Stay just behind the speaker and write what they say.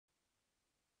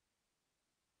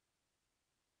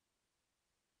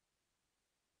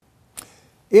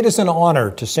It is an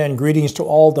honor to send greetings to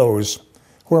all those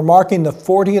who are marking the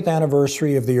 40th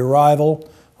anniversary of the arrival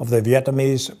of the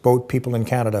Vietnamese boat people in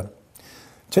Canada.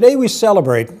 Today we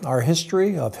celebrate our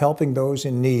history of helping those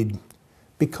in need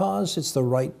because it's the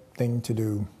right thing to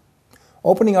do.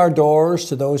 Opening our doors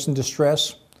to those in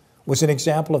distress was an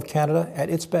example of Canada at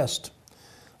its best.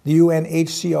 The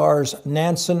UNHCR's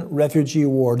Nansen Refugee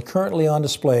Award, currently on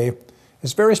display,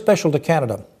 is very special to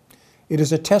Canada. It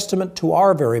is a testament to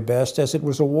our very best, as it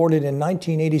was awarded in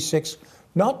 1986,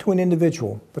 not to an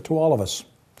individual, but to all of us.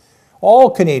 All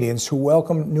Canadians who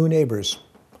welcome new neighbors,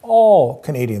 all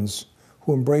Canadians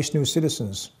who embrace new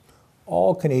citizens,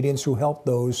 all Canadians who help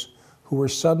those who were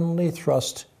suddenly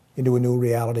thrust into a new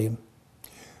reality.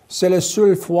 C'est la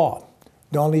seule fois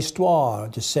dans l'histoire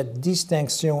de cette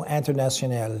distinction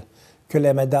internationale que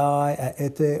la médaille a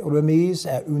été remise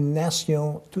à une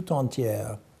nation tout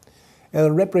entière.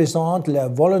 Elle représente la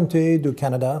volonté du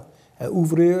Canada à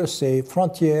ouvrir ses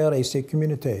frontières et ses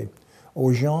communautés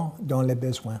aux gens dans le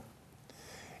besoin.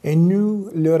 Et nous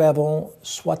leur avons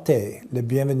souhaité le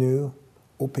bienvenue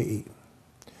au pays.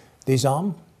 Des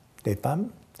hommes, des femmes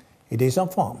et des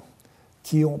enfants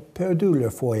qui ont perdu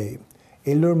leur foyer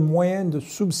et leurs moyens de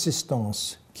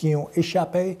subsistance, qui ont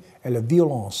échappé à la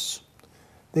violence.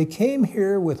 They came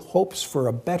here with hopes for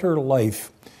a better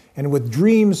life and with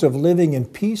dreams of living in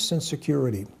peace and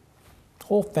security.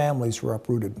 Whole families were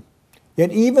uprooted.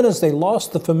 Yet even as they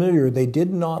lost the familiar, they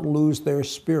did not lose their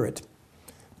spirit.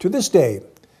 To this day,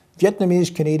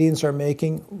 Vietnamese Canadians are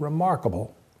making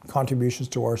remarkable contributions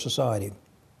to our society.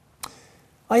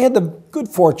 I had the good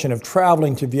fortune of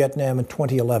traveling to Vietnam in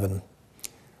 2011.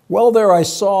 While there, I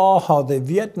saw how the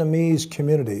Vietnamese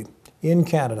community in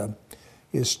Canada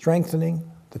is strengthening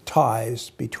the ties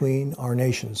between our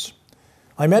nations.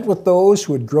 I met with those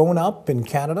who had grown up in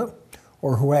Canada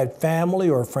or who had family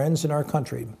or friends in our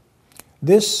country.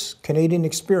 This Canadian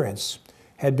experience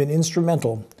had been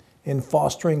instrumental in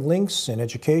fostering links in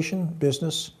education,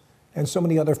 business, and so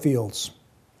many other fields.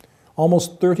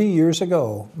 Almost 30 years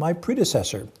ago, my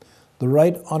predecessor, the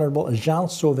Right Honourable Jean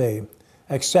Sauvé,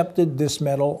 accepted this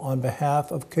medal on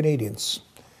behalf of Canadians.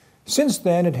 Since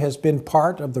then, it has been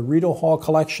part of the Rideau Hall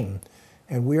collection,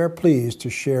 and we are pleased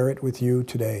to share it with you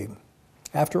today.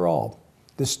 After all,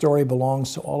 this story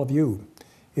belongs to all of you.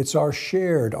 It's our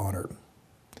shared honor.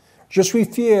 Je suis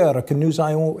fier que nous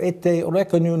ayons été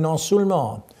reconnus non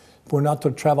seulement pour notre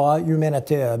travail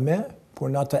humanitaire, mais pour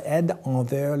notre aide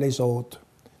envers les autres.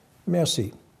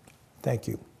 Merci. Thank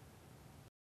you.